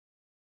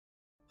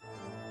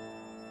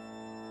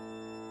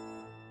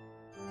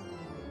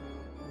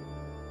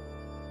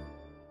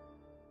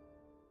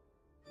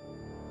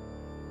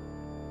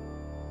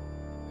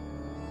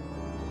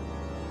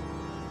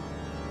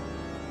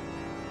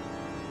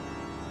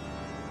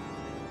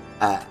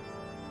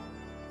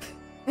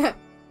The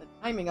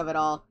timing of it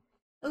all.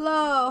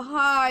 Hello,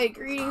 hi,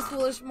 greetings,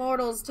 foolish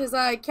mortals. 'Tis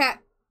I, Cat,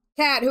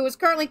 who is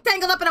currently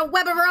tangled up in a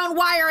web of her own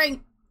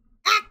wiring.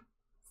 Ah!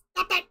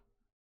 Stop that!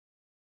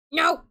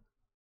 No!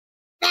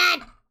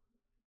 Bad!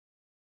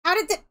 How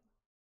did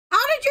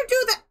you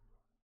do that?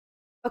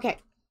 Okay.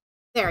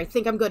 There, I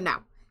think I'm good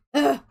now.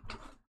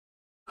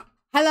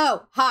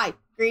 Hello, hi,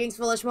 greetings,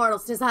 foolish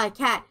mortals. 'Tis I,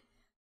 Cat.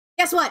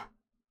 Guess what?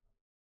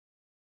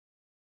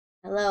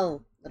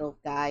 Hello, little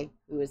guy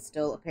who is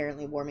still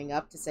apparently warming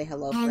up to say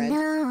hello, friend.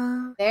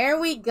 Hello. There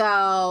we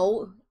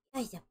go.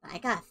 I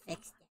gotta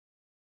fix that.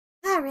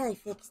 I really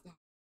fixed that.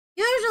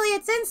 Usually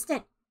it's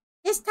instant.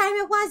 This time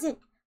it wasn't.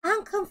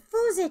 I'm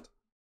confused.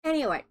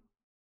 Anyway.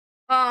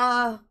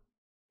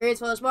 Greetings,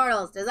 foolish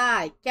mortals. 'Tis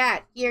I,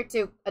 Cat, here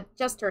to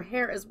adjust her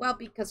hair as well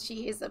because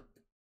she is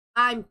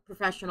I'm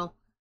professional.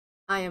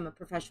 I am a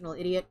professional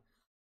idiot.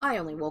 I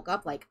only woke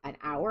up like an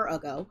hour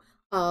ago.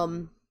 I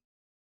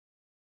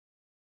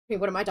mean,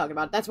 what am I talking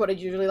about? That's what I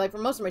usually like for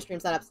most of my stream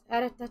setups.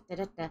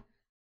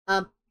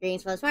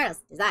 Greetings, foolish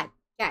mortals. 'Tis I,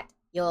 Cat,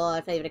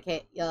 your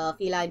favorite, your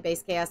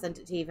feline-based chaos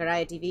entity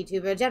variety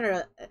VTuber,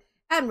 general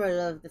admiral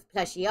of the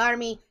fleshy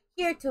army,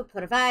 here to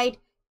provide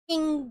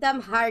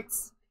Kingdom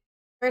Hearts,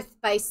 Birth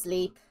by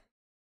Sleep.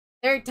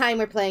 Third time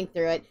we're playing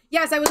through it.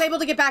 Yes, I was able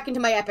to get back into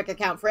my Epic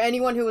account. For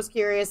anyone who was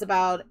curious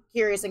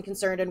and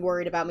concerned and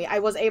worried about me, I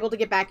was able to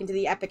get back into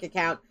the Epic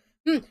account.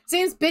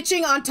 Seems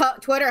bitching on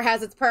Twitter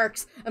has its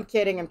perks. I'm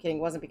kidding. It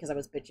wasn't because I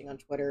was bitching on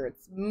Twitter.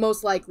 It's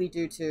most likely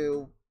due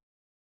to...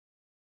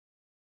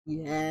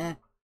 Yeah.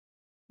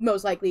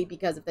 Most likely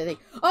because of the thing.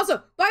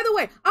 Also, by the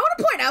way, I want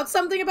to point out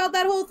something about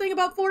that whole thing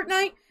about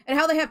Fortnite and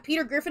how they have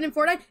Peter Griffin in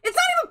Fortnite. It's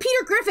not even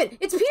Peter Griffin.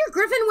 It's Peter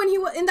Griffin when he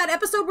was in that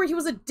episode where he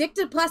was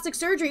addicted to plastic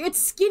surgery. It's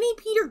skinny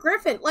Peter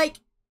Griffin. Like,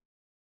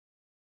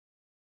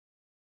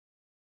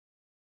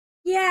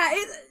 yeah,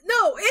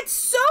 no, it's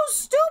so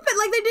stupid.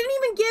 Like, they didn't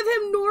even give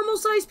him normal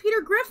size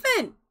Peter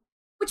Griffin,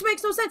 which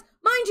makes no sense.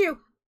 Mind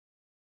you,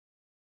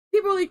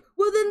 people are like,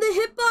 well, then the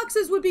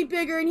hitboxes would be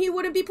bigger and he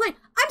wouldn't be playing.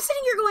 I'm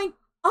sitting here going,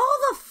 all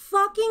the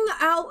fucking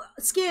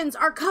skins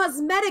are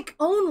cosmetic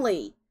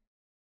only.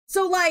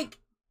 So, like,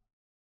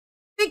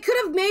 they could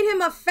have made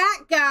him a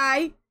fat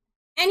guy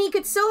and he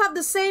could still have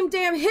the same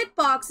damn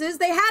hitboxes.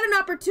 They had an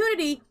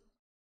opportunity.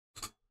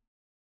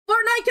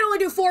 Fortnite can only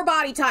do 4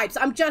 body types.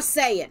 I'm just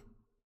saying.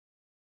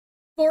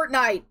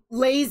 Fortnite,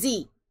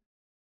 lazy.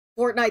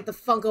 Fortnite, the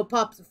Funko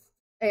Pops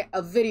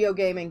of video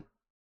gaming.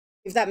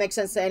 If that makes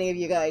sense to any of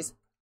you guys.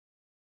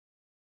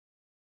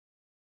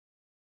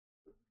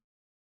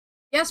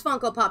 Yes,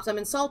 Funko Pops, I'm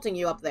insulting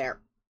you up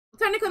there.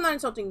 Technically, I'm not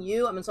insulting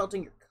you. I'm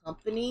insulting your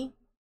company.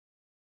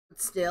 But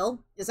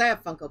still. Yes, I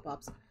have Funko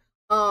Pops.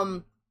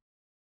 So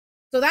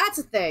that's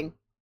a thing.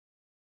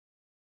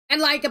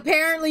 And, like,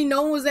 apparently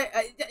no one was...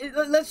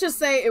 let's just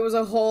say it was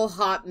a whole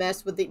hot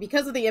mess with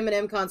because of the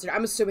Eminem concert.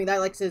 I'm assuming that,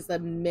 like, is the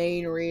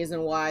main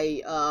reason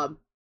why,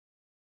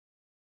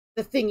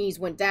 the thingies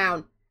went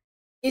down.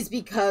 Is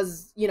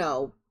because, you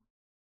know,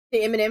 the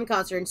Eminem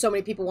concert and so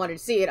many people wanted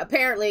to see it.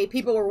 Apparently,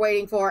 people were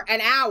waiting for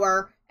an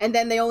hour, and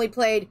then they only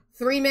played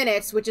 3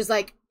 minutes, which is,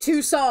 like,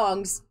 2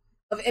 songs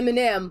of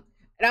Eminem.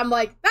 And I'm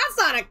like, that's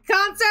not a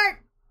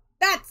concert!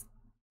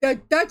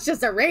 That's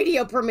just a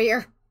radio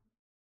premiere.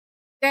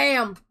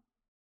 Damn.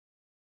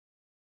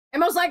 And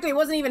most likely it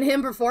wasn't even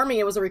him performing,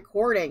 it was a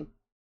recording.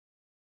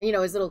 You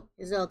know, his little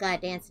guy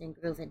dancing and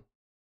grooving.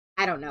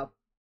 I don't know.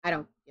 I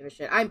don't give a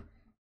shit.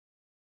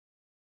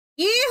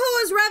 He who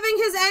is revving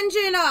his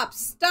engine up!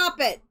 Stop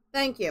it!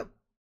 Thank you.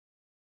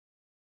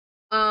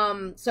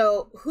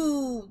 So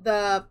who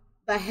the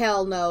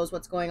hell knows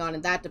what's going on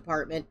in that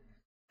department?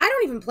 I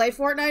don't even play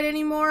Fortnite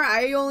anymore.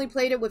 I only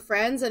played it with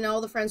friends, and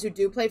all the friends who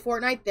do play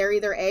Fortnite, they're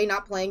either A,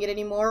 not playing it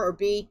anymore, or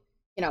B,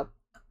 you know,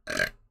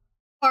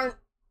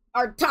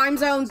 our time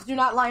zones do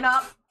not line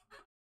up,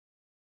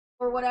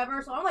 or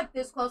whatever. So I'm like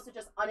this close to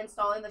just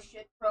uninstalling the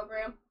shit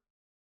program.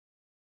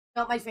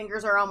 Nope, my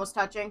fingers are almost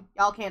touching.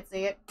 Y'all can't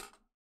see it.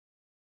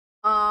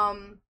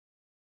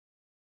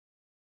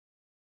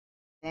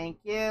 Thank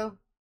you.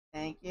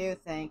 Thank you,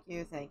 thank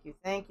you, thank you,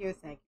 thank you,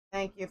 thank you,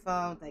 thank you,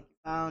 phone, thank you,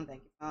 phone,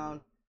 thank you,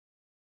 phone.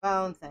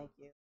 Phone, thank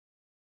you.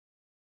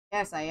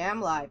 Yes, I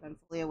am live. I'm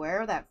fully aware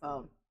of that,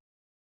 phone.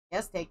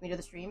 Yes, take me to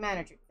the stream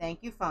manager. Thank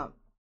you, phone.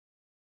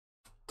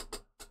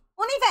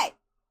 Unife!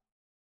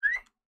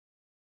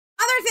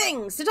 Other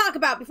things to talk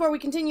about before we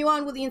continue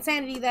on with the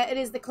insanity that it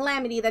is the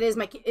calamity that is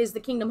the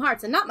Kingdom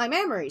Hearts and not my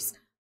memories.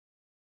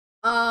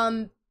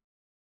 Okay.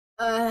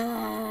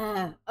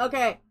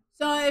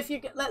 So if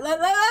you let's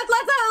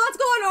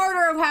go in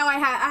order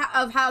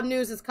of how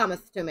news is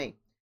cometh to me.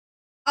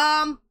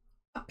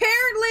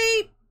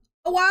 Apparently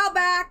a while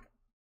back,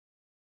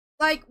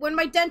 like when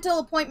my dental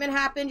appointment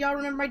happened, y'all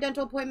remember my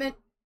dental appointment?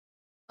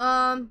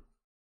 Yeah,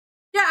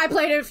 I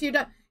played it a few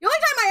times. The only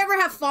time I ever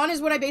have fun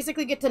is when I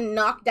basically get to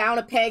knock down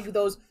a peg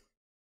those,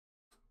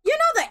 you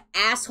know, the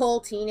asshole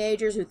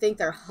teenagers who think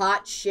they're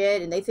hot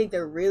shit and they think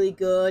they're really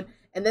good,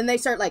 and then they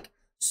start like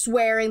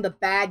swearing the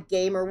bad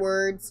gamer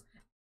words,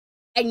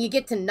 and you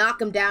get to knock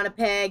them down a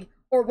peg,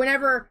 Or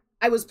whenever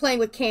I was playing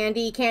with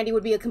Candy, Candy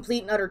would be a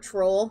complete and utter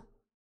troll.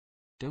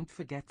 Don't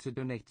forget to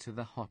donate to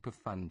the Hopper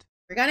Fund.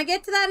 We're gonna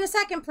get to that in a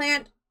second,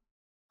 Plant.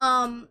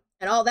 And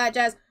all that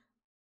jazz.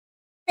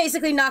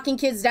 Basically knocking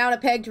kids down a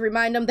peg to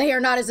remind them they are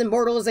not as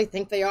immortal as they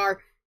think they are.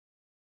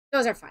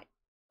 Those are fine.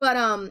 But,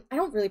 I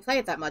don't really play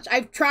it that much.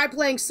 I've tried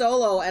playing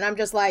solo, and I'm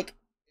just like,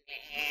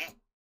 eh.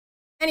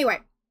 Anyway.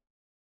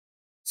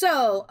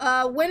 So,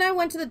 when I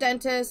went to the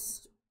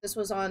dentist, this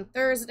was on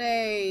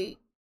Thursday,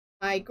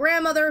 my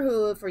grandmother,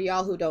 who, for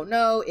y'all who don't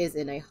know, is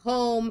in a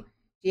home.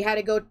 She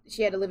had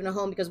to live in a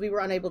home because we were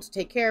unable to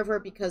take care of her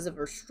because of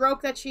her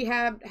stroke that she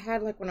had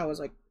like when I was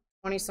like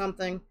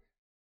 20-something.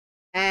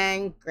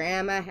 And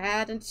Grandma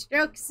had a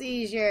stroke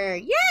seizure.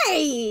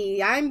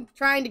 Yay! I'm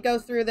trying to go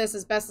through this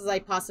as best as I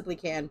possibly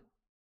can.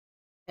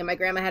 And my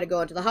grandma had to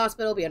go into the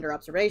hospital, be under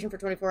observation for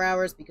 24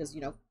 hours because, you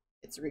know,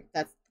 that's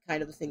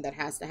kind of the thing that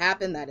has to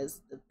happen. That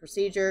is the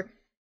procedure.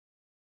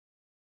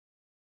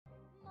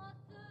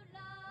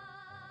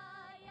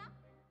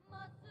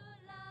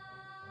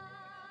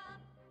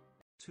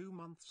 Two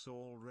months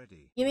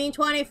already. You mean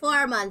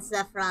 24 months,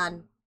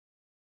 Zephron?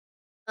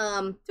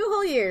 2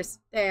 whole years.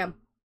 Damn.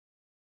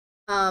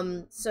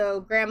 So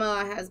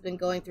Grandma has been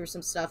going through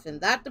some stuff in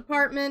that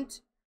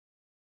department.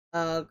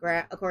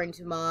 According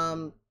to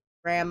Mom,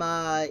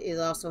 Grandma is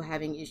also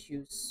having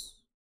issues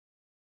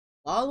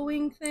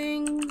swallowing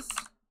things.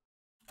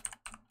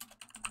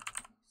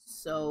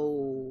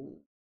 So,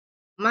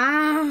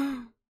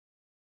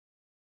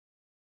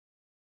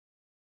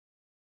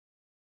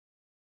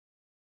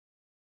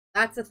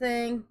 that's a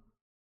thing.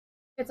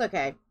 It's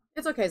okay.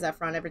 It's okay,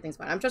 Zephron. Everything's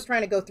fine. I'm just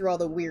trying to go through all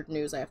the weird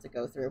news I have to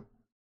go through.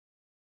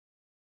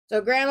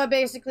 So Grandma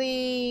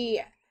basically,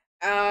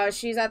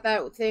 she's at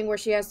that thing where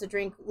she has to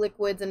drink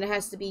liquids and it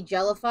has to be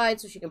jellified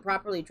so she can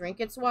properly drink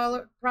it,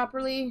 swallow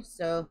properly.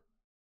 So,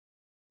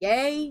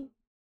 yay.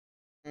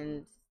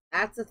 And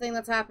that's the thing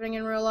that's happening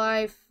in real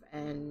life.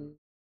 And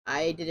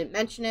I didn't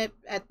mention it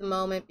at the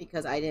moment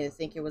because I didn't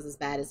think it was as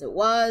bad as it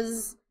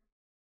was.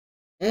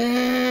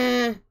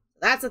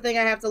 That's the thing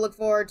I have to look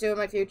forward to in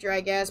my future,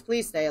 I guess.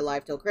 Please stay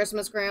alive till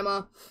Christmas,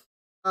 Grandma.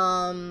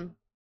 Calling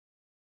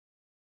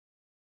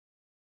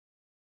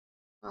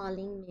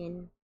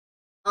in.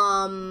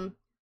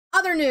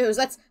 Other news.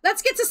 Let's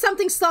get to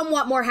something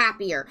somewhat more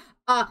happier.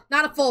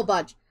 Not a full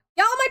bunch.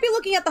 Y'all might be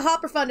looking at the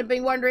Hopper Fund and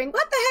be wondering,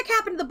 what the heck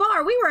happened to the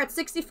bar? We were at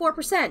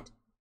 64%.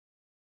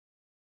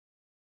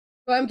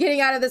 So I'm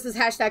getting out of this as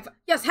hashtag...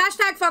 Yes,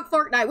 hashtag fuck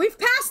Fortnite. We've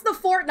passed the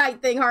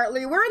Fortnite thing,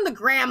 Hartley. We're in the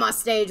grandma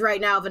stage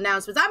right now of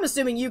announcements. I'm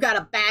assuming you got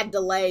a bad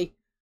delay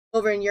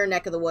over in your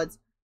neck of the woods.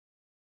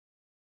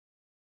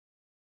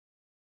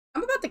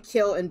 I'm about to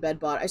kill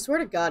Embedbot. I swear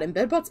to God,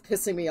 Embedbot's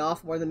pissing me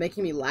off more than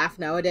making me laugh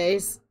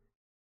nowadays.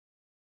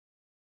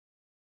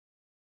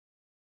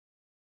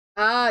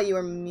 Ah, you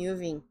are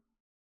moving.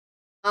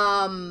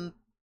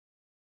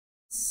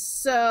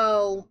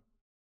 So...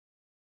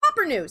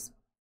 Hopper news.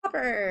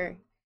 Hopper.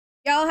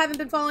 Y'all haven't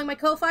been following my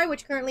Ko-Fi,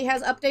 which currently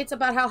has updates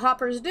about how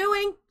Hopper's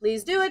doing.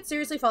 Please do it.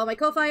 Seriously, follow my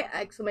Ko-Fi.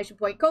 Exclamation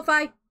point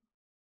Ko-Fi.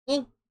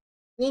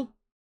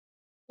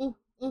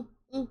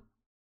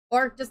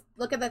 Or just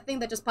look at that thing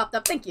that just popped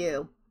up. Thank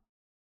you.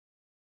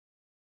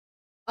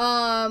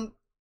 Ko-Fi,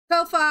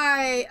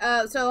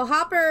 so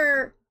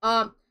Hopper,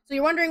 so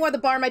you're wondering why the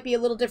bar might be a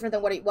little different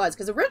than what it was,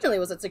 because originally it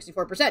was at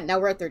 64%, now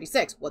we're at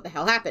 36. What the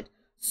hell happened?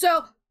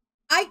 So,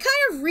 I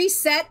kind of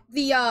reset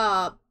the,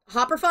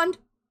 Hopper Fund.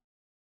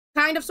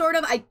 Kind of, sort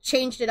of. I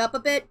changed it up a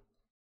bit,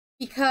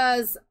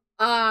 because,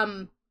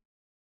 it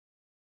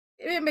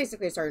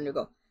basically started to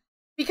go.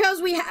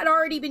 Because we had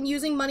already been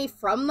using money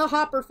from the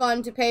Hopper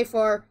Fund to pay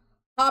for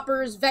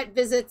Hopper's vet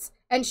visits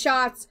and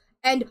shots,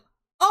 and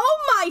oh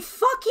my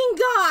fucking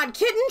God,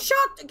 kitten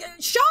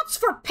shots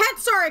for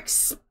pets are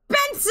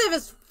expensive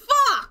as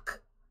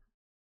fuck!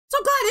 So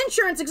glad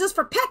insurance exists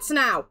for pets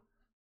now.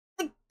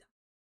 Like,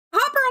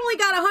 Hopper only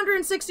got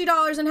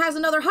 $160 and has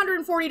another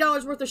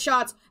 $140 worth of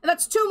shots, and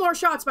that's 2 more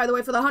shots, by the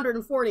way, for the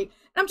 $140. And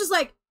I'm just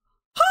like,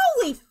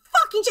 holy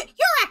fucking shit,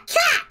 you're a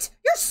cat!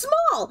 You're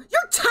small!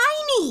 You're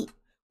tiny!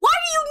 Why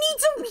do you need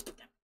to...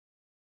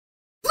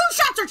 Flu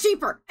shots are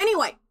cheaper!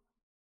 Anyway.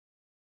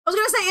 I was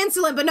gonna say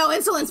insulin, but no,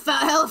 insulin's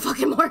hella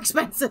fucking more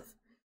expensive.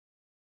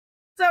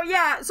 So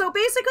yeah, so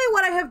basically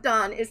what I have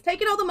done is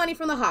taken all the money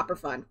from the Hopper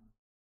Fund,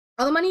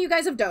 all the money you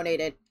guys have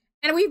donated,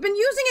 and we've been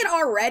using it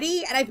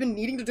already, and I've been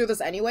needing to do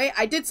this anyway.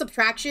 I did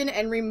subtraction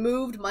and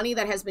removed money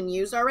that has been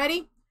used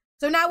already.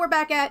 So now we're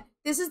back at,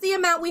 this is the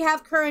amount we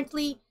have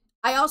currently.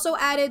 I also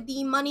added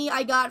the money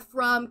I got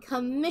from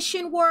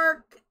commission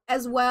work,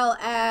 as well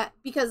as,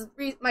 because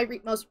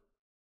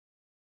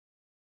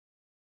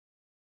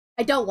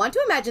I don't want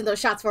to imagine those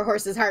shots for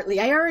horses, Hartley.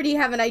 I already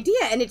have an idea,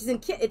 and it's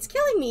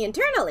killing me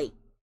internally.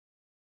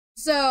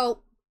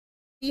 So,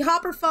 the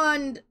Hopper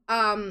Fund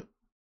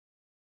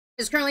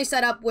is currently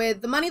set up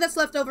with the money that's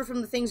left over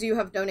from the things you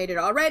have donated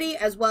already,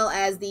 as well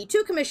as the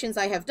 2 commissions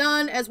I have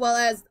done, as well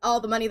as all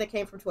the money that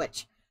came from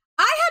Twitch.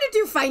 I had to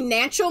do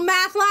financial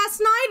math last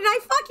night, and I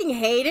fucking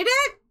hated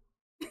it.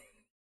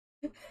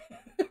 I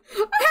had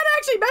to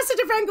actually message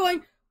a friend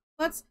going,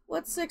 What's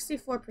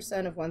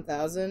 64% of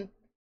 1,000?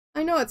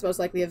 I know it's most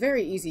likely a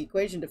very easy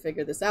equation to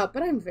figure this out,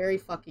 but I'm very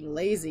fucking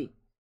lazy.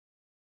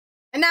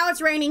 And now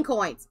it's raining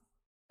coins.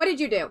 What did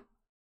you do?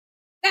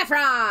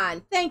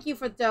 Saffron! Thank you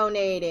for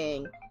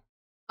donating.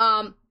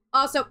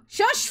 Also,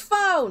 shush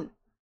phone!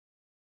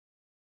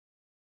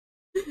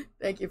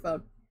 Thank you,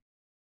 phone.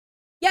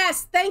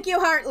 Yes, thank you,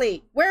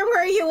 Hartley. Where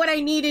were you when I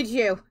needed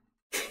you?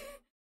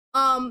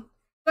 So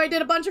I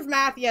did a bunch of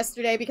math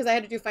yesterday because I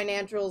had to do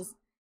financials.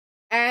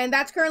 And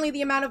that's currently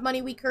the amount of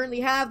money we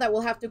currently have that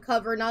will have to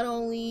cover not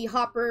only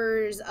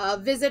Hopper's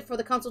visit for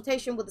the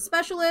consultation with the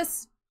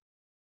specialist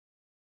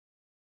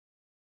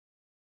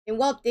in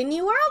Walt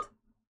Disney World?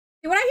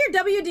 See, when I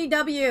hear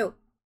WDW,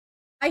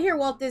 I hear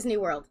Walt Disney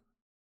World.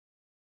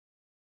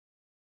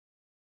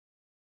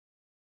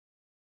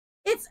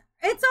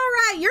 It's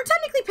alright. You're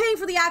technically paying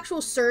for the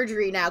actual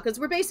surgery now, because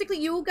we're basically,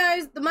 you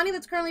guys, the money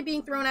that's currently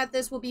being thrown at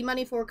this will be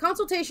money for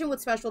consultation with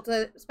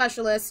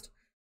specialist.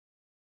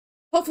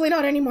 Hopefully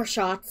not any more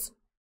shots.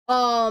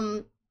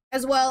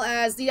 As well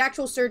as the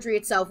actual surgery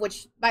itself,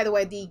 which, by the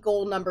way, the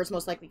goal number is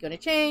most likely going to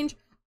change.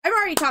 I've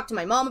already talked to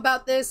my mom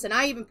about this, and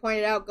I even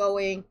pointed out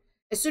going,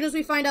 as soon as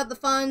we find out the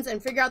funds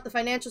and figure out the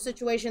financial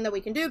situation that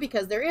we can do,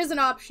 because there is an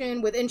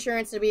option with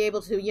insurance to be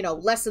able to, you know,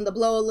 lessen the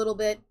blow a little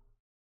bit.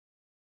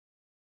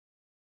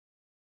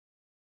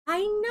 I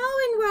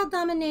know in World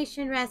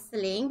Domination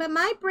Wrestling, but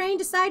my brain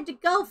decided to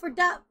go for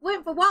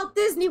Walt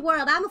Disney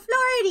World. I'm a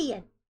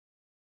Floridian.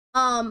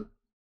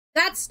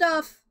 That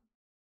stuff,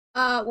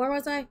 where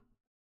was I?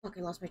 Fuck,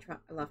 I lost my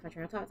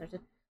train of thought.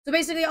 So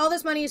basically, all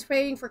this money is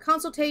paying for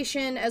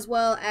consultation as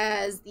well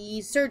as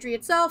the surgery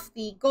itself.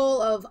 The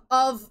goal of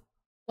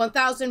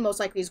 1,000 most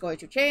likely is going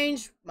to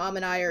change. Mom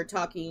and I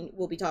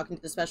will be talking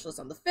to the specialist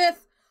on the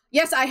 5th.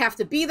 Yes, I have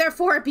to be there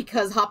for it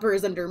because Hopper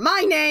is under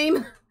my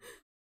name.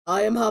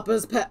 I am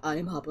Hopper's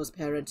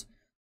parent.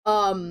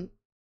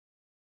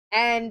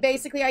 And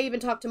basically, I even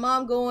talked to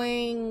Mom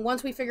going,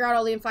 once we figure out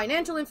all the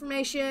financial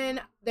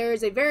information,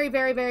 there's a very,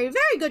 very, very,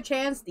 very good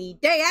chance the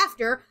day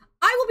after,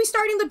 I will be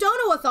starting the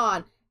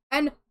Dono-a-thon.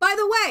 And by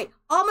the way,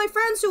 all my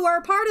friends who are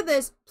a part of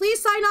this,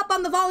 please sign up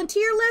on the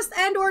volunteer list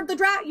and or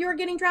the You're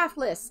Getting Draft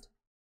list.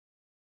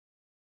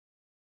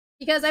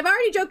 Because I've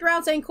already joked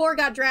around saying Core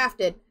got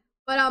drafted.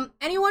 But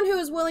anyone who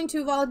is willing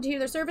to volunteer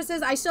their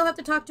services, I still have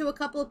to talk to a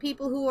couple of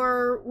people who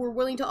were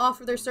willing to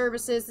offer their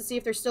services to see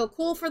if they're still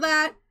cool for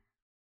that.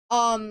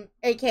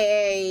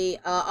 AKA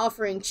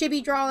offering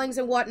chibi drawings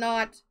and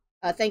whatnot.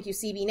 Thank you,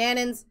 CB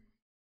Nannins.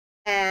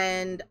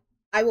 And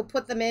I will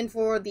put them in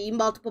for the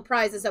multiple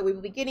prizes that we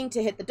will be getting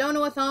to hit the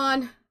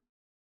Dono-a-thon.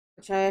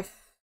 Which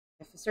if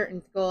a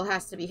certain goal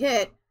has to be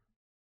hit,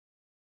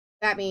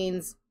 that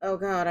means, oh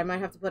god, I might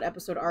have to put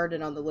episode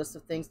Arden on the list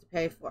of things to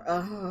pay for.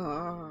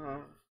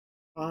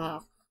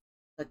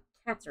 The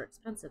cats are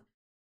expensive.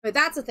 But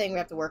that's a thing we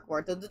have to work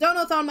for. The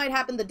Dono-a-thon might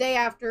happen the day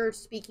after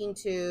speaking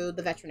to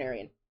the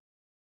veterinarian.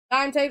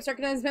 Time, date,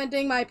 circumstance,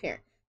 pending my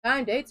appearance.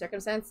 Time, date,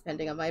 circumstance,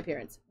 pending on my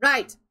appearance.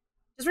 Right.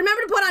 Just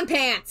remember to put on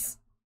pants.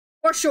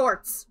 Or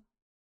shorts.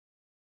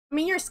 I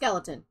mean, you're a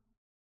skeleton.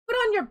 Put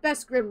on your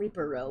best Grim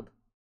Reaper robe.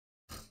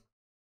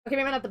 Okay,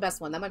 maybe not the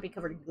best one. That might be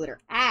covered in glitter.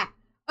 Ah.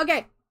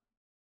 Okay.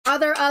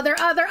 Other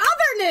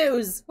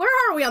news! Where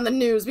are we on the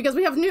news? Because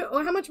we have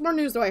how much more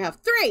news do I have?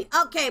 3!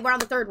 Okay, we're on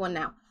the 3rd one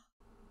now.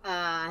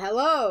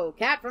 Hello,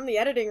 Kat from the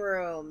editing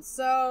room.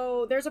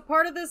 So, there's a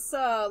part of this,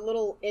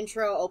 little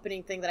intro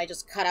opening thing that I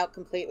just cut out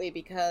completely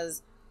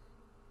because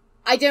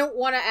I didn't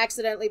want to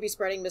accidentally be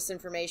spreading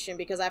misinformation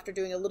because after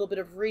doing a little bit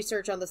of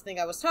research on this thing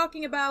I was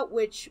talking about,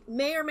 which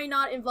may or may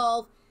not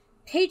involve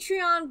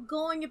Patreon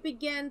going up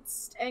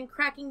against and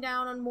cracking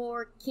down on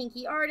more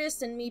kinky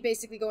artists and me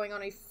basically going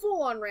on a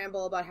full-on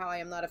ramble about how I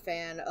am not a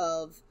fan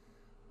of,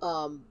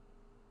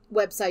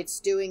 websites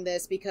doing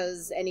this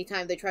because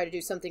anytime they try to do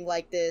something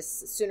like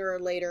this, sooner or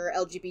later,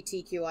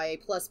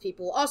 LGBTQIA plus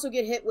people also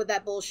get hit with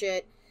that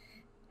bullshit,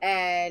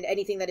 and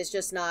anything that is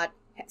just not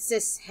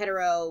cis,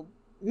 hetero,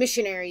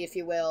 missionary, if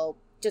you will,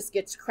 just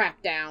gets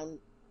cracked down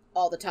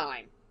all the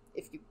time,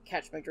 if you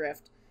catch my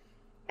drift.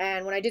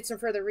 And when I did some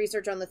further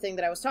research on the thing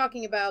that I was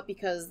talking about,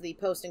 because the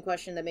post in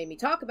question that made me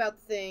talk about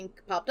the thing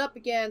popped up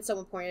again,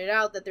 someone pointed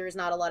out that there is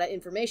not a lot of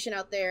information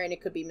out there, and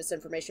it could be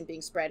misinformation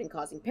being spread and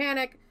causing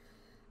panic.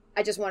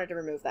 I just wanted to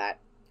remove that.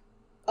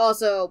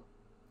 Also,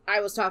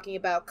 I was talking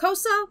about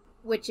COSA,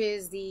 which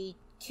is the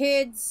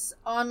Kids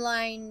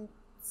Online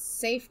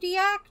Safety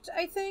Act,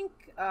 I think.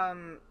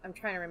 I'm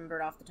trying to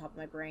remember it off the top of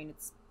my brain.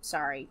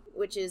 Sorry.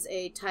 Which is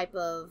a type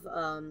of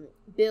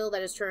bill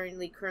that is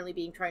currently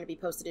being trying to be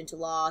posted into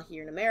law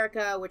here in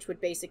America, which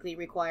would basically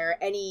require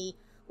any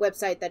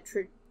website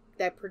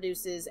that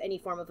produces any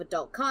form of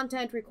adult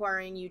content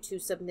requiring you to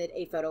submit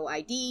a photo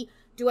ID.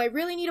 Do I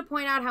really need to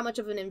point out how much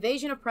of an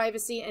invasion of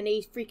privacy and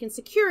a freaking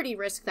security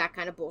risk that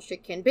kind of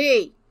bullshit can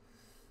be?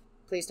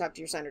 Please talk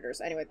to your senators.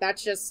 Anyway,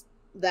 that's just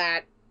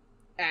that,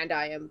 and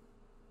I am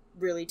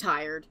really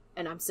tired,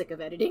 and I'm sick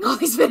of editing all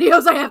these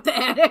videos I have to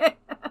edit.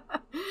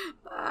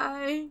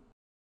 Bye.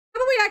 How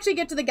about we actually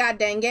get to the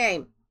goddamn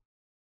game?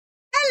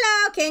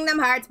 Hello, Kingdom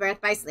Hearts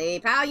Birth by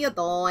Sleep. How you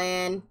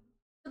doing?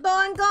 You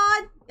doing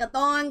good? You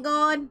doing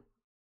good?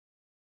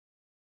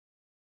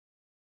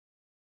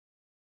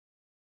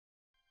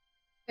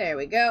 There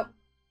we go.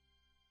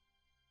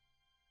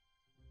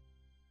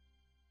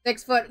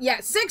 6 foot, yeah,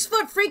 6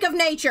 foot freak of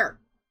nature.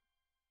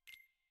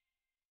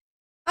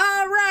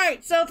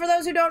 Alright, so for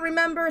those who don't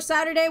remember,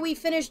 Saturday we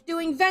finished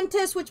doing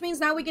Ventus, which means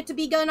now we get to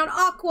begin on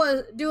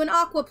Aqua, do an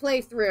Aqua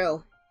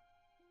playthrough.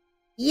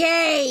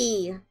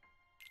 Yay!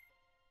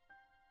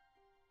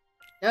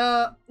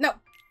 No.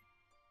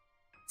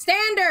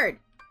 Standard!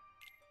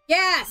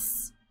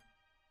 Yes!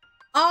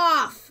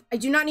 Off! I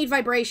do not need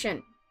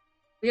vibration.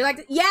 Would you like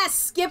to? Yes!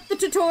 Skip the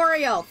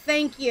tutorial!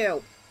 Thank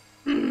you!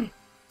 For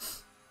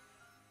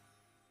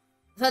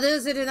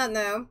those who do not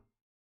know,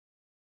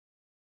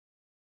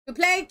 to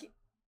play...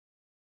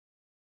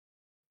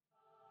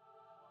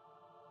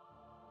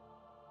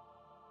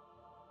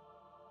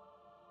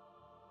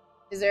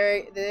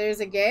 There's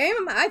a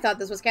game? I thought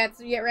this was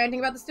cats yet ranting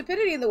about the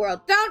stupidity in the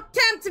world. Don't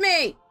tempt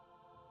me!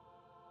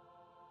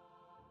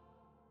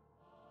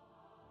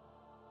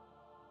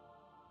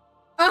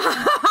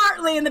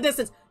 Hartley in the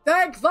distance.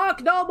 Thank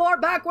fuck, no more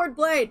backward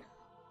blade.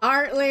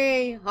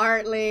 Hartley,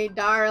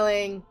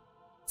 darling.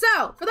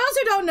 So, for those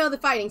who don't know the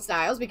fighting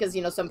styles, because,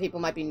 you know, some people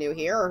might be new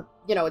here, or,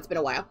 you know, it's been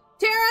a while.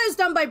 Terra is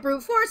done by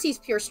brute force. He's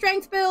pure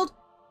strength build.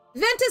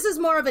 Ventus is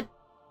more of a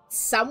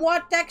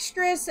somewhat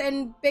dexterous,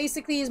 and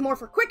basically is more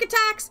for quick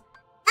attacks.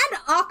 And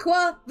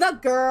Aqua, the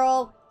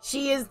girl,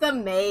 she is the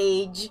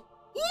mage.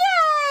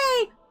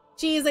 Yay!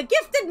 She is a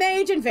gifted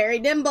mage and very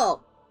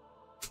nimble.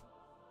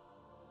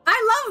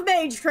 I love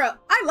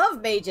I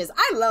love mages.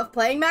 I love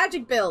playing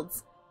magic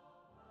builds.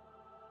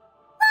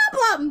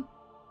 Problem!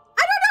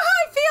 I don't know how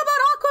I feel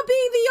about Aqua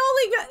being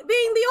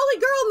the only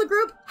girl in the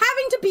group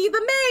having to be the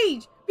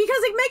mage.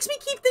 Because it makes me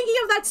keep thinking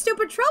of that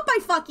stupid trope I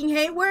fucking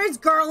hate, where his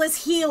girl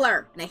is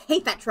healer. And I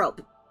hate that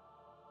trope.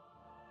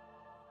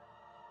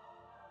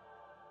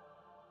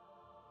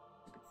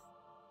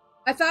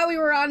 I thought we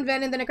were on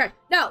Ven and then it crashed.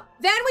 No,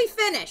 then we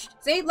finished.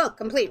 See, look,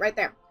 complete right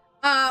there.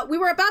 We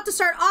were about to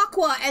start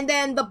Aqua, and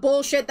then the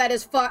bullshit that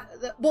is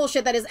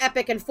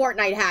epic in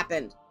Fortnite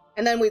happened.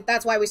 And then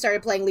that's why we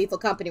started playing Lethal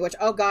Company, which,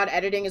 oh god,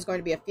 editing is going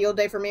to be a field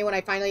day for me when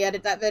I finally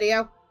edit that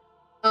video.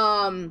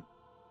 So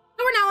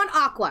we're now on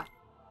Aqua.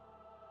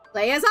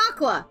 Play as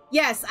Aqua.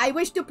 Yes, I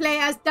wish to play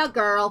as the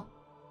girl.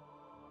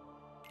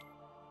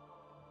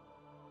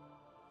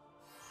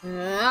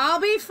 I'll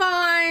be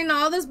fine.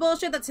 All this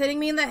bullshit that's hitting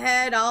me in the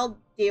head, I'll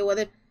deal with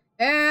it.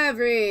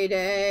 Every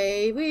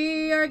day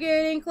we are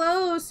getting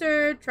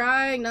closer,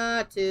 trying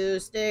not to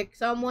stick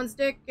someone's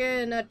dick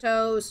in a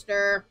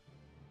toaster.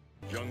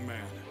 Young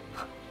man,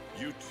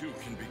 you too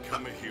can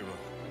become a hero.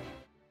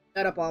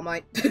 Shut up, All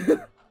Might.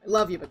 I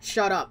love you, but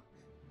shut up.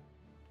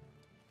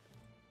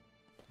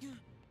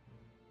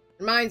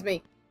 Reminds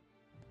me.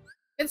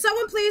 Can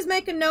someone please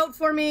make a note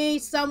for me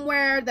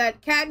somewhere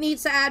that Cat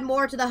needs to add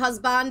more to the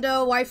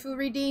husbando waifu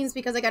redeems,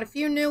 because I got a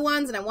few new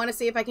ones and I want to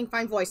see if I can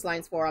find voice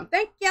lines for them.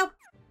 Thank you.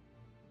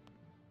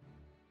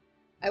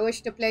 I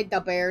wish to play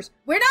the bears.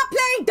 We're not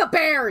playing the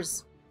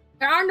bears!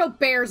 There are no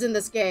bears in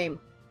this game.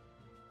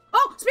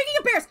 Oh, speaking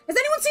of bears, has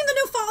anyone seen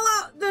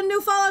the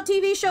new Fallout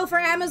TV show for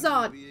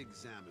Amazon? Be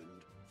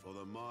examined for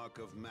the mark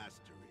of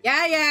mastery.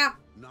 Yeah.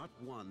 Not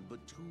one,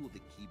 but two of the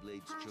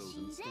Keyblades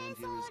chosen stand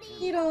here as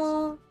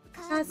Hiro,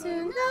 candidates.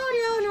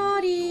 Kasunori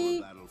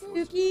Nori,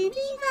 Yuki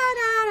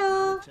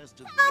Nigararo, Test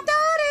of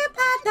Padaru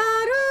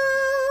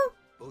Padaru.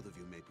 both of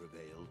you may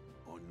prevail,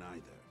 or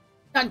neither.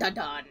 Dun dun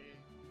dun.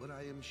 But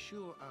I am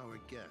sure our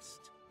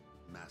guest,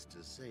 Master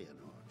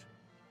Xehanort,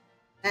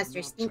 Master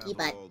did not Stinky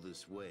travel Butt. all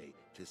this way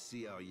to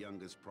see our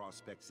youngest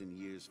prospects in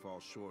years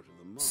fall short of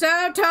the mark.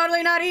 So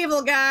totally not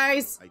evil,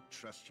 guys. I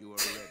trust you are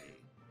ready.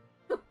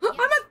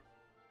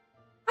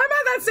 I'm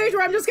at that stage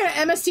where I'm just gonna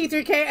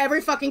MST3K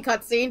every fucking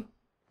cutscene.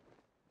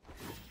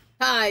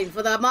 Time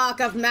for the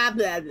mark of blah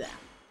blah blah.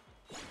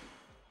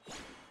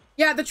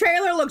 Yeah, the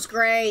trailer looks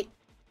great.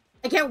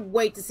 I can't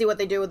wait to see what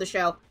they do with the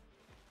show.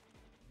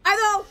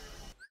 Although,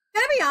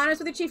 gotta be honest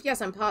with you, Chief, yes,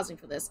 I'm pausing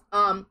for this.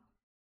 I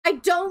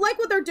don't like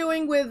what they're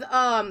doing with,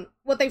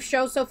 what they've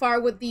shown so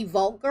far with the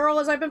Vault Girl,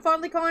 as I've been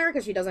fondly calling her,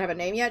 because she doesn't have a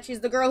name yet.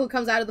 She's the girl who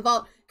comes out of the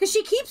vault. Because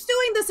she keeps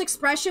doing this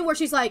expression where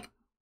she's like,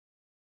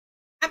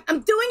 I'm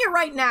doing it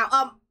right now.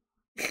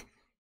 Can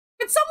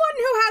someone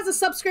who has a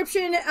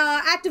subscription,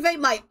 activate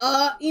my,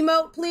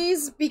 emote,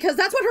 please? Because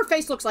that's what her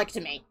face looks like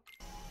to me.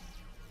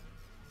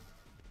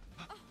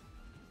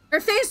 Her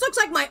face looks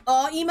like my,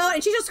 emote,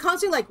 and she's just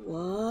constantly like,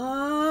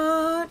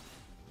 what?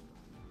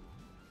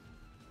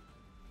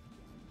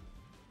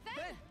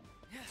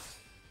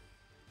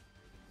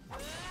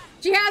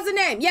 She has a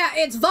name. Yeah,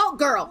 it's Vault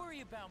Girl.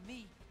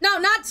 No,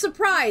 not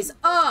surprise.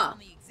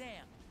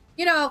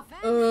 You know,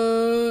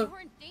 the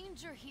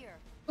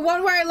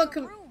one where I look...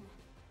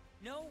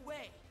 No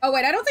way. Oh,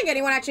 wait, I don't think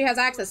anyone actually has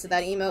access to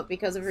that emote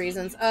because of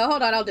reasons.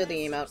 Hold on, I'll do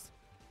the emote.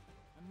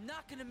 I'm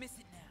not gonna miss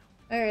it now.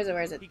 Where is it?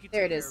 Where is it?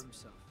 There it is.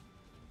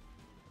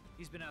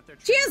 He's been out there.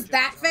 She has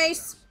that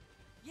face.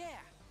 Yeah.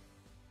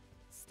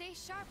 Stay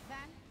sharp, Van.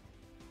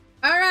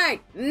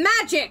 Alright,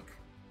 magic!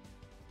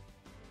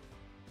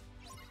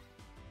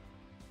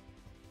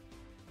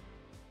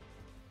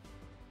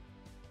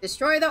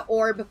 Destroy the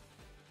orb.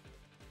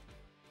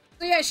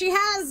 So yeah, she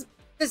has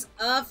this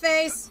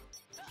face.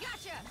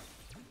 Gotcha.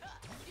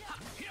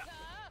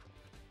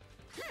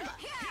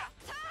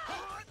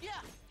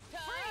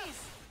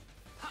 Freeze.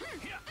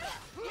 Thunder.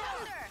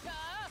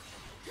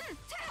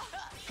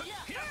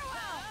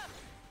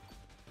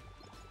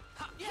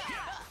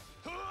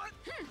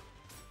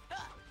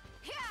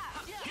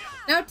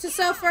 Note to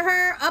self for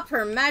her, up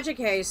her magic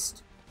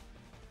haste.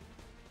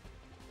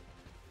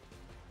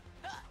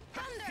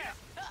 Thunder.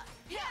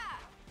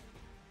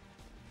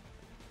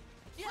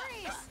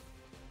 Freeze.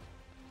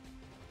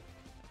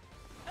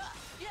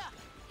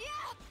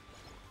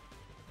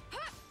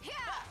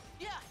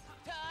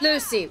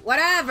 Lucy,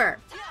 whatever.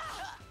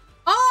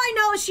 All I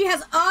know is she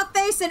has a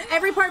face in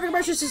every part of her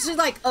commercial. She's just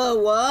like,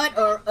 what?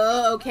 Or,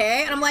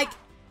 okay. And I'm like,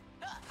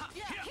 and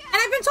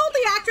I've been told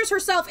the actress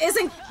herself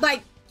isn't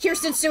like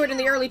Kirsten Stewart in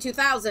the early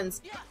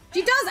 2000s.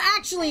 She does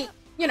actually,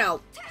 you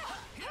know,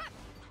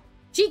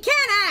 she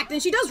can act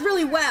and she does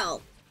really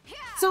well.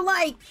 So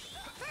like,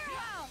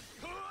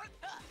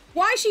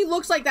 why she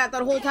looks like that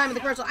whole time in the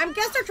commercial? I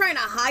guess they're trying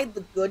to hide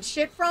the good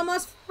shit from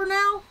us for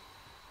now.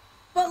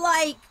 But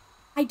like,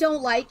 I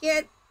don't like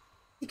it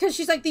because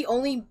she's like the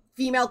only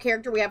female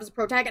character we have as a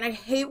protag, and I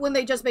hate when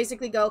they just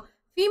basically go,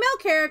 female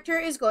character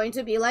is going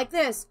to be like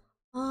this.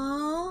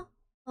 The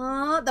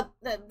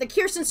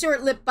Kirsten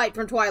Stewart lip bite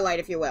from Twilight,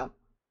 if you will.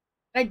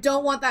 And I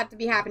don't want that to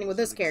be happening with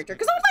this character,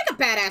 because I would like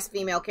a badass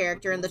female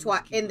character in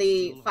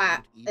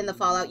the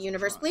Fallout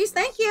universe, please.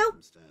 Thank you.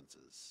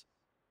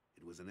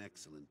 It was an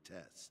excellent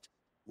test.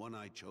 One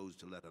I chose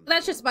to let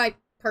That's just my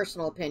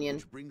personal opinion.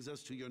 Which brings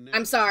us to your next.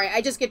 I'm sorry,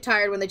 I just get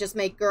tired when they just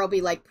make girl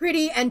be like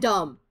pretty and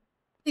dumb.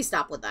 Please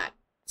stop with that.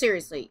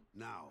 Seriously.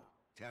 Now,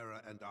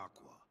 Terra and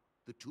Aqua,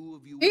 the two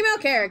of you. Female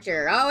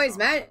character, always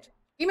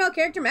female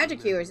character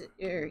magic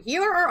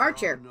healer or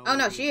archer. Oh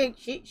no, she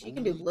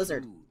can do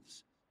blizzard.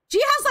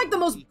 She has like the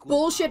most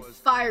bullshit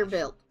fire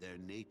build. Their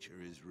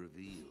nature is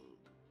revealed.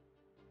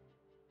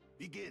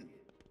 Begin.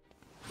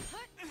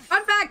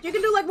 Fun fact, you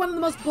can do like one of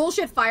the most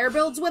bullshit fire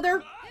builds with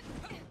her.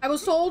 I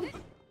was told.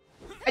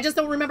 I just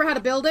don't remember how to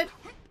build it.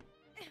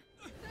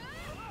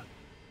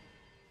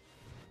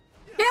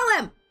 Kill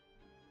him!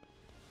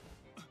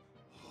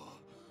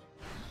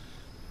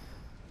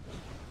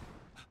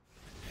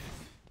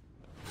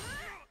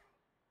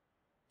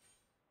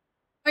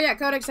 Oh yeah,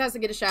 Codex has to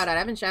get a shout out. I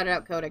haven't shouted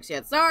out Codex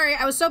yet. Sorry,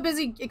 I was so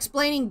busy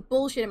explaining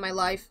bullshit in my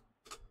life.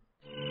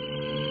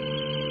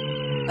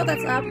 Oh,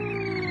 that's loud.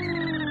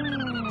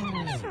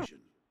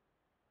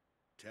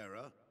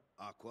 Terra,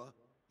 Aqua,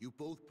 you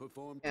both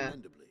performed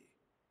commendably.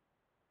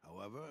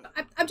 However,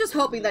 I'm just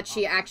hoping that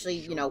she actually,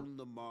 you know,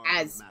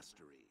 has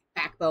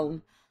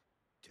backbone.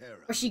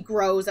 Terra, or she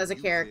grows as a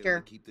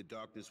character. Keep the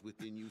darkness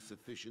within you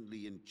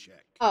sufficiently in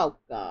check. Oh,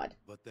 God.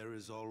 But there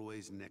is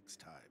always next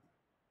time.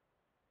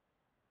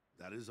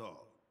 That is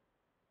all.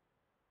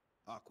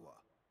 Aqua,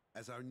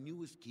 as our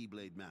newest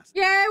Keyblade Master.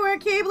 Yay, we're a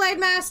Keyblade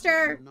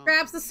Master!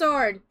 Grabs the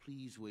sword.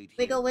 Please wait here.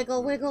 Wiggle,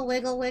 wiggle, wiggle,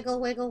 wiggle, wiggle,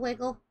 wiggle,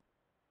 wiggle.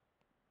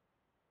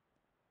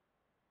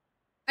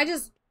 I'm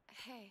just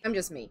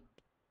me.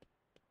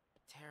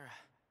 Terra,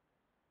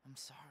 I'm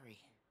sorry.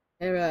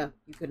 Terra,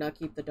 you could not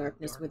keep the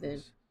darkness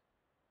within.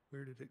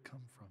 Where did it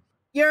come from?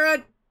 You're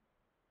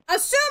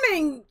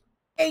assuming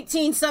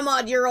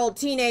 18-some-odd-year-old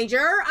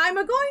teenager. I'm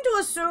going to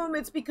assume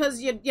it's because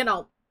you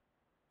know,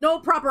 no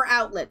proper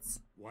outlets.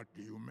 What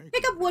do you make?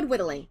 Pick up wood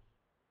whittling.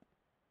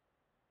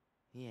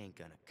 He ain't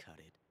gonna cut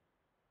it.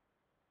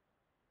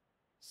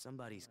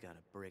 Somebody's gotta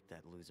break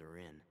that loser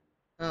in.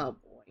 Oh,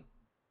 boy.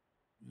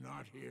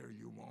 Not here,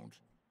 you won't.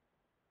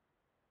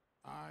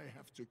 I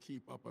have to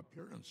keep up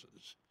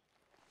appearances.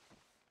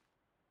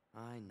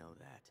 I know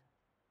that.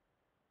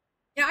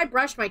 Yeah, I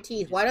brushed my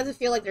teeth. Why does it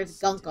feel like there's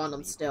gunk on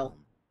them still?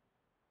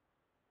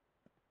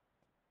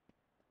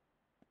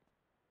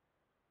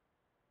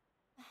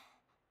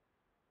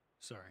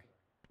 Sorry.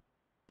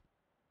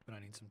 But I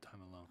need some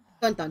time alone.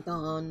 Dun dun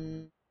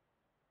dun.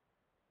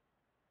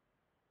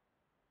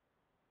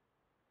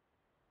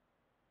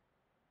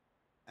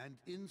 And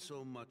in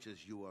so much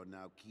as you are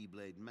now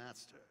Keyblade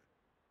Master,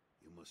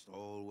 you must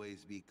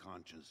always be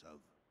conscious of.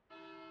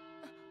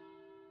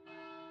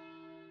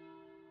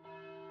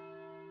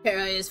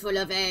 Terra is full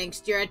of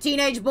angst. You're a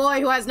teenage boy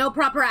who has no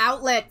proper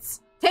outlets.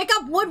 Take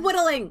up wood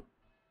whittling.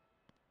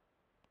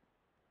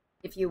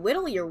 If you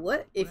whittle your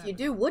wood, if you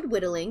do wood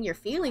whittling, your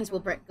feelings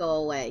will go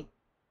away.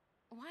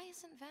 Why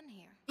isn't Ven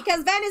here?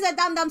 Because Ven is a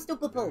dumb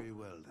stupid poo. Very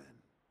well then.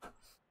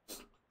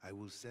 I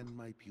will send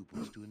my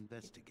pupils to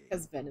investigate.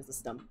 Because Ven is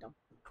a dumb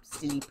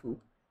silly poo.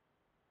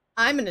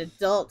 I'm an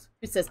adult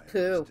who says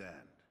poo.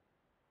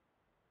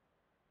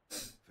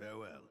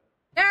 Farewell.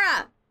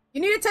 Terra, you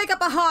need to take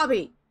up a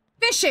hobby.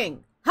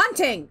 Fishing.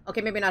 Hunting.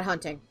 Okay, maybe not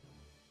hunting.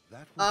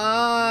 That was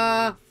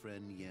my dear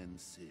friend Yen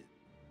Sid.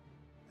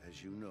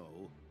 As you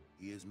know,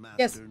 he is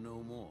master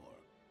no more.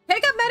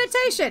 Take up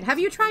meditation. Have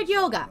you tried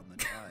yoga?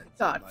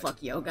 God,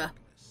 fuck yoga.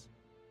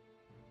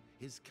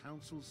 His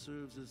counsel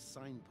serves as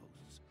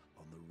signposts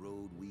on the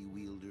road we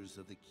wielders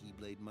of the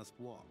Keyblade must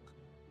walk.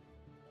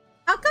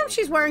 How come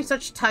she's wearing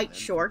such tight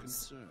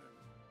shorts?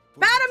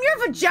 Madam,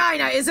 your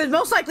vagina is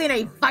most likely in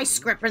a vice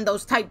grip in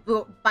those tight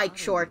bike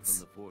shorts.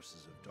 From the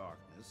forces of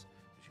darkness,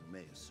 as you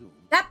may assume,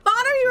 That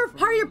part of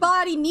your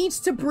body needs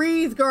to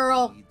breathe,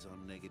 girl. feeds on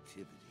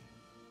negativity.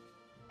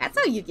 That's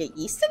how you get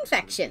yeast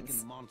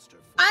infections.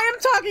 I am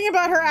talking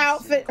about her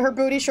outfit, her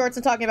booty shorts,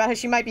 and talking about how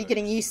she might be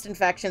getting yeast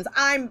infections.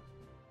 What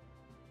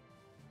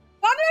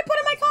did I put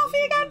in my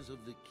coffee again?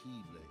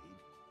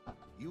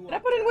 Did I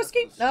put in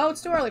whiskey? No,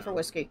 it's too early for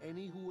whiskey.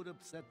 Any who would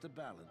upset the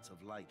balance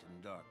of light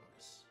and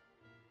darkness.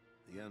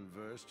 The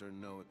unversed are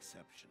no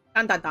exception.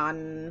 Dun dun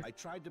dun. I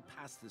tried to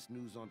pass this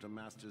news on to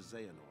Master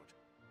Xehanort,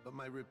 but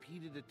my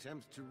repeated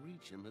attempts to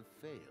reach him have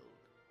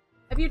failed.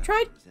 Have you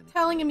tried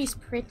telling him he's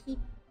pretty?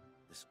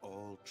 This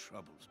all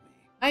troubles me.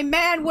 My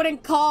man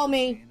wouldn't call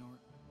me. Xehanort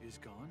is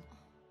gone?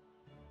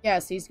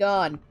 Yes, he's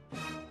gone. So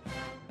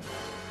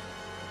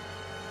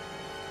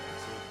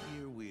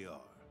here we are.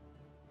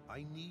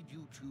 I need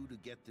you two to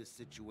get this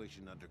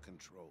situation under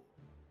control.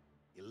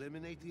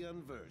 Eliminate the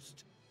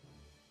unversed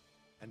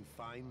and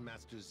find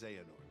Master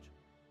Xehanort.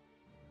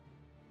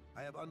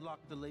 I have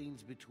unlocked the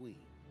lanes between.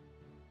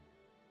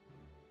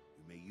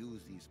 You may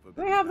use these for.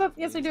 Do I have that?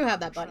 Yes, I do have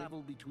that button.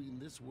 Travel between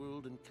this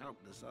world and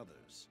countless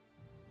others.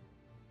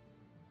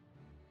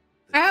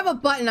 I have a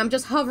button. I'm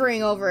just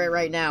hovering over it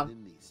right now.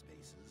 In these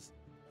spaces,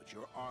 but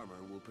your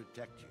armor will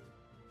protect you.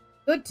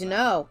 Good to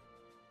know.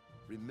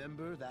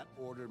 Remember that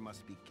order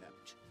must be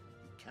kept.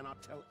 You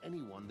cannot tell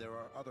anyone there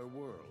are other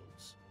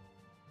worlds.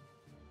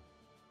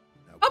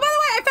 Now, Oh, by the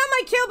way, I found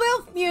my Kill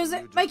Bill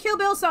music. My Kill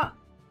Bill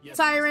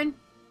siren.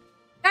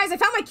 Guys, I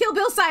found my Kill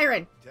Bill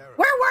siren. Terra,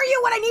 Where were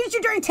you when I needed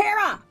you during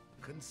Terra?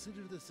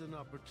 consider this an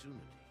opportunity.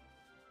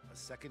 A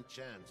second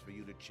chance for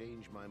you to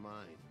change my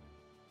mind.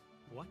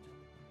 What?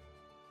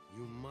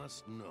 You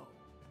must know.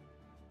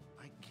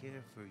 I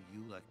care for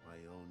you like my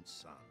own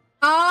son.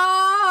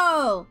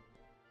 Oh.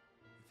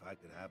 If I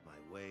could have my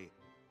way,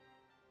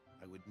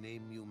 I would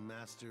name you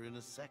master in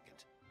a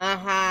second.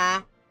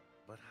 Uh-huh.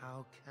 But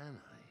how can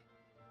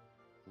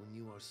I? When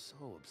you are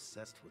so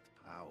obsessed with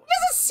power. He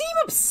doesn't seem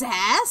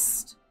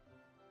obsessed.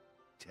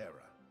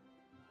 Terra,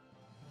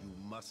 you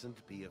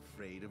mustn't be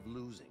afraid of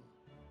losing.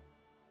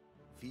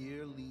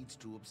 Fear leads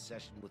to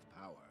obsession with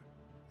power.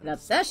 An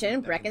obsession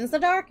beckons the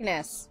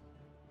darkness.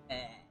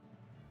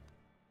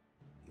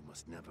 You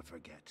must never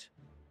forget.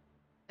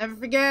 Never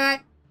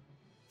forget.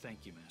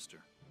 Thank you, Master.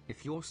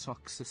 If your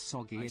socks are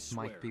soggy, I it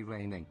might swear. be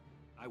raining.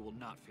 I will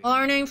not fail.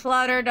 Morning,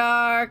 Flutter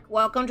Dark.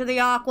 Welcome to the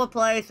Aqua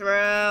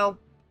playthrough.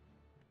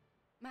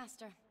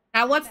 Master.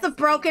 Now, what's the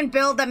broken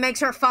build that makes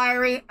her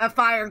a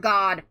fire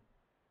god?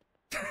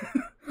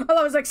 Oh,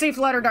 I was like, see,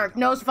 Flutter Dark.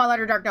 Nose,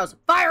 Flutter Dark, nose.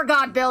 Fire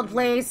god build,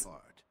 please.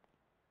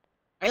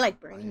 I like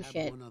I brain have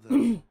shit. one other,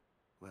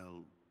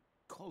 well,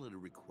 call it a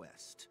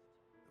request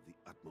of the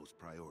utmost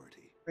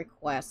priority.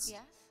 Request.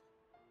 Yes?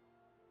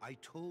 I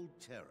told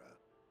Terra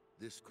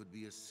this could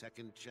be a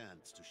second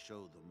chance to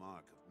show the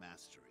mark of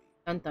mastery.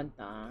 Dun dun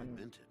I dun.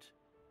 meant it.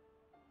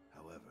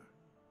 However,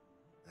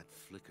 that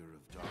flicker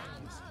of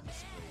darkness it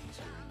displays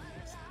here in the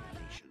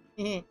explanation,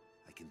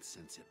 I can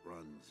sense it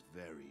runs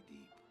very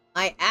deep.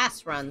 My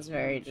ass runs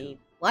very deep.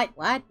 What?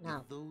 What? No.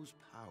 If those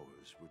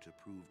powers were to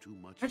prove too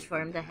much Much for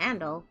him to them,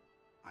 handle.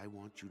 I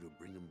want you to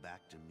bring him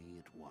back to me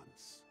at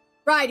once.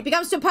 Right, he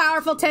becomes too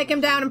powerful, take him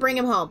down and bring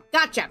him home.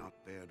 Gotcha. I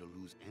cannot bear to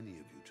lose any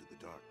of you to the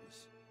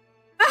darkness.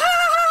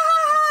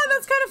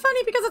 That's kind of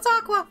funny because it's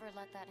Aqua. Never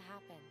let that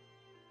happen.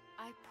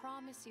 I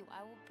promise you,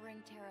 I will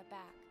bring Terra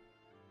back.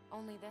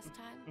 Only this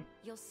time,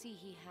 you'll see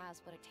he has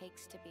what it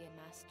takes to be a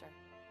master.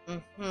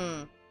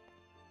 Mm-hmm.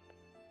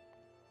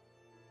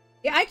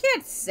 Yeah, I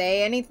can't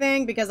say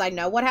anything because I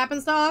know what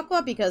happens to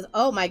Aqua because,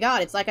 oh my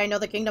god, it's like I know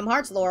the Kingdom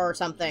Hearts lore or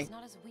something. He's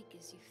not as weak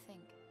as you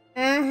think.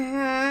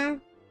 Uh-huh.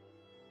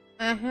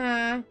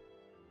 Uh-huh.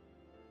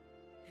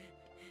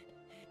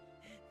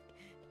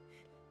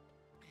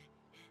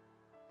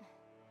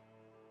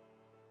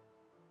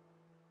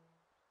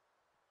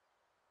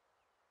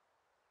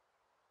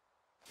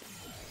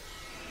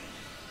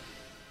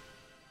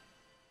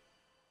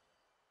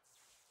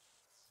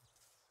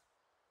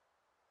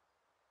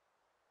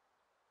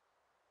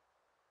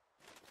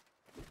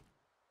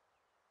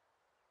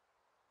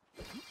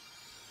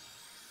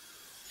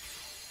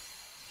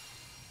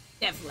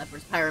 Def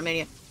Leppard's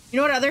Pyromania. You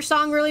know what other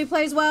song really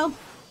plays well?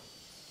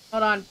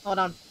 Hold on, hold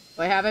on.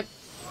 Do I have it?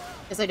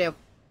 Yes, I do.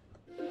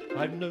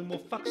 I've no more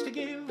fucks to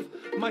give,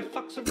 my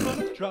fucks have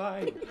run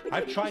dry.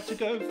 I've tried to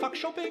go fuck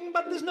shopping,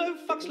 but there's no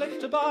fucks left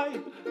to buy.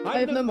 I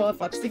have no more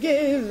fucks to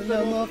give,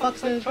 no more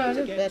fucks to try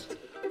to get.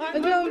 I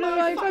know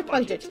my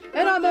budget,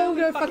 and I'm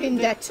over fucking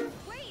debt.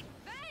 Wait,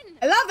 Ben!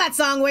 I love that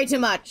song way too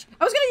much.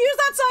 I was gonna use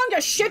that song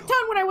a shit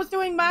ton when I was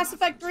doing Mass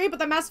Effect 3, but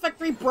the Mass Effect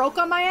 3 broke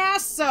on my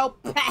ass, so...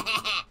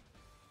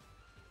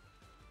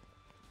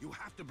 You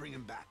have to bring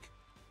him back.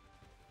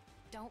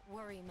 Don't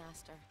worry,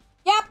 Master.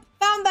 Yep,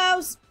 found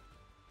those.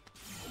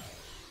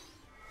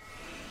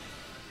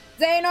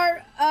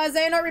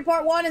 Xehanort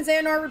report 1 and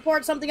Xehanort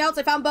report something else.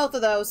 I found both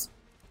of those.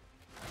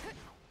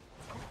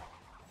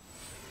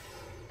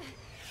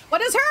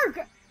 What is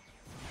her?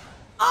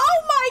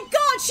 Oh my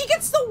god, she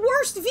gets the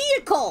worst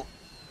vehicle!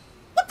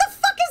 What the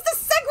fuck is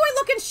this Segway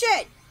looking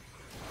shit?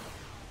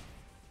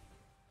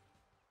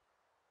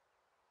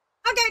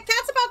 Okay,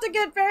 Cat's about to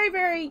get very,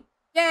 very...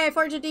 Yay,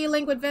 Forge a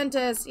D-Link with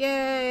Ventus.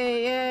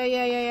 Yay,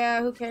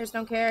 yeah. Who cares?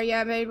 Don't care.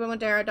 Yeah, made one with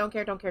Dara. Don't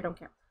care.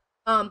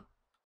 No.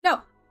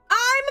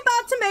 I'm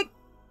about to make...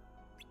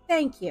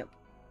 Thank you.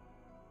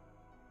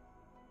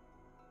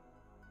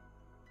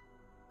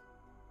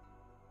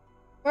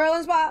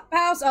 Merlin's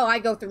house? Oh, I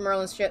go through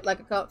Merlin's shit like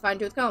a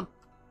fine-tooth comb.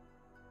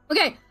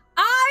 Okay,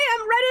 I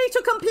am ready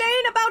to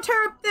complain about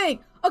her thing.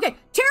 Okay,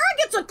 Tara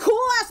gets a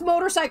cool-ass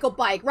motorcycle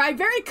bike, right?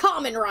 Very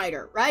common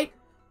rider, right?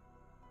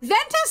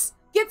 Ventus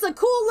gets a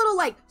cool little,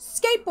 like,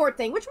 skateboard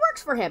thing, which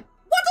works for him.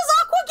 What does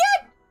Aqua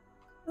get?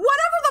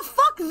 Whatever the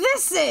fuck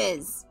this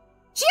is.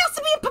 She has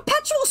to be in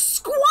perpetual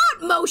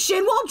squat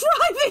motion while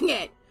driving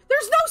it.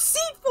 There's no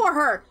seat for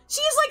her.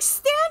 She is, like,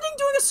 standing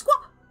doing a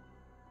squat.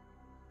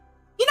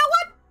 You know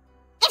what?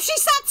 If she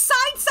sat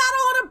side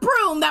saddle on a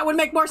broom, that would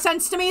make more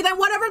sense to me than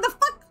whatever the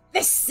fuck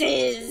this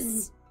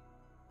is.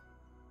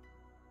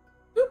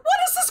 What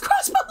is this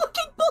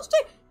crossbow-looking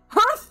bullshit?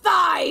 Her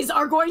thighs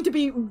are going to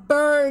be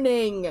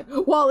burning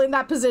while in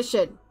that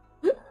position.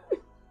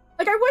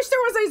 Like, I wish there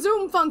was a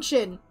zoom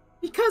function,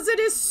 because it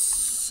is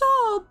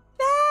so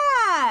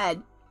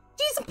bad.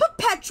 She's in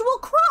perpetual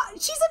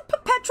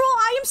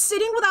I am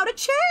sitting without a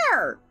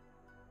chair.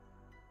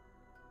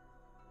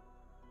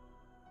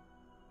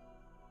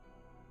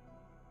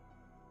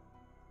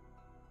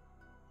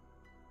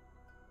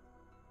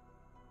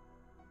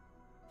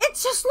 It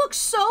just looks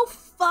so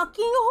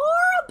fucking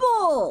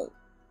horrible.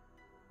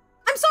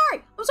 I'm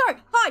sorry.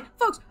 Hi,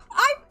 folks.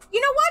 You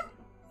know what?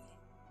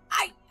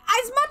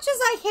 As much as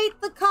I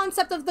hate the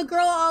concept of the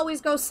girl always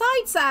goes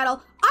side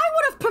saddle, I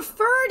would have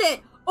preferred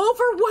it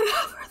over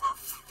whatever the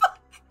fuck.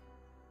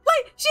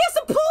 Like, she has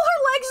to pull her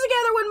legs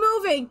together when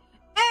moving.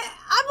 And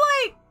I'm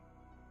like,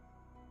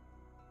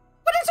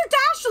 what does her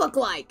dash look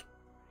like?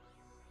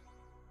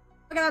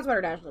 Okay, that's what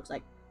her dash looks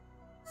like.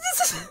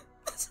 This is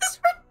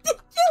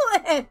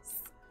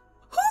ridiculous.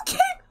 Who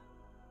can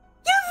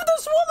give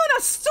this woman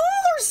a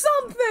stool or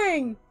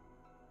something?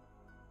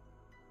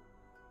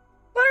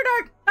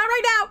 Flutterdark, not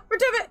right now. We're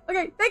too busy.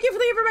 Okay, thank you for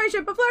the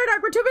information, but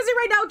Flutterdark, we're too busy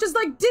right now just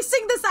like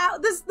dissing this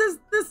out. This.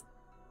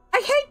 I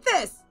hate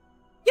this.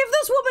 Give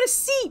this woman a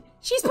seat.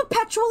 She's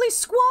perpetually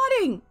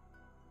squatting.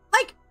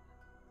 Like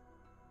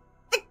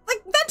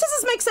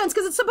Ventus's makes sense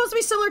because it's supposed to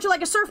be similar to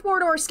like a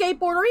surfboard or a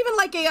skateboard or even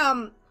like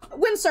a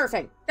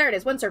windsurfing. There it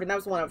is, windsurfing. That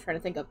was the one I was trying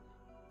to think of.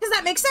 Because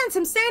that makes sense.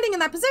 Him standing in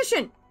that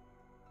position.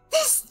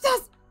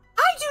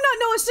 I do not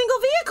know a single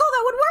vehicle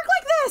that would work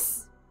like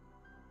this.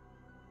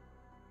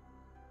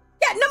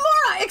 Yeah,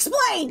 Namora,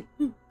 explain!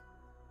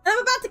 I'm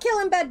about to kill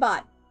him,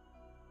 Bedbot.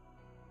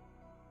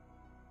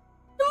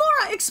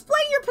 Namora,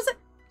 explain your position.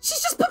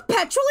 She's just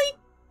perpetually...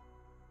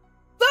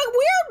 The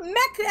weird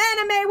mech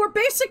anime where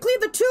basically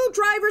the two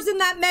drivers in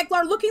that mech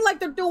are looking like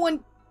they're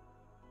doing...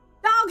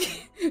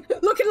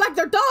 looking like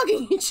they're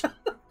dogging each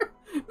other.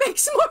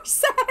 Makes more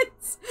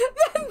sense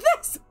than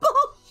this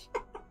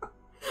bullshit.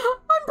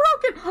 I'm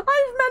broken.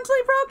 I'm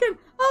mentally broken.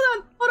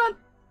 Hold on.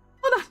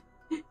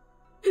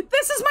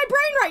 This is my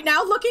brain right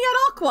now looking at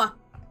Aqua.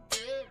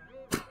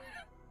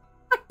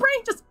 My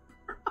brain just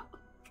broke.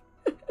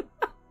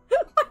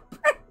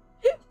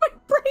 my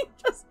brain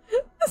just...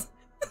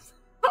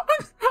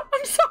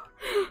 I'm sorry.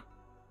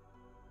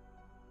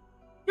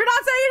 You're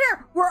not saying it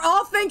here. We're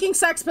all thinking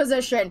sex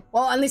position.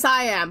 Well, at least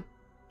I am.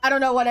 I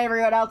don't know what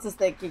everyone else is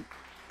thinking.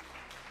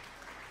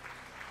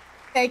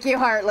 Thank you,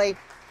 Hartley.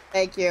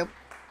 Thank you.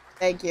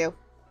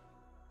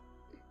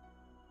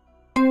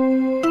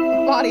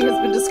 Body has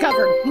been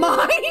discovered.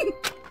 Mine?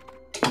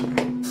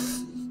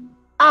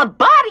 A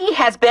body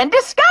has been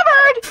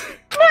discovered!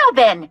 Now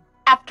then,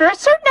 after a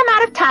certain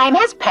amount of time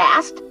has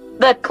passed,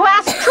 the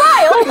class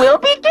trial will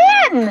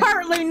begin!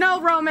 Hartley, no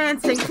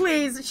romancing,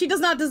 please. She does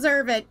not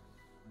deserve it.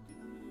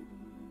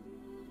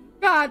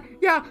 God,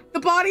 yeah, the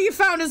body you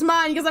found is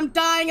mine because I'm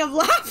dying of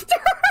laughter.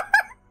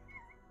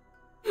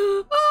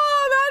 Oh,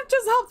 that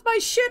just helped my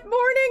shit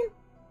morning.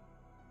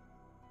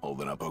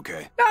 Holding up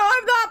okay? No,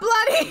 I'm not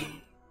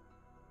bloody.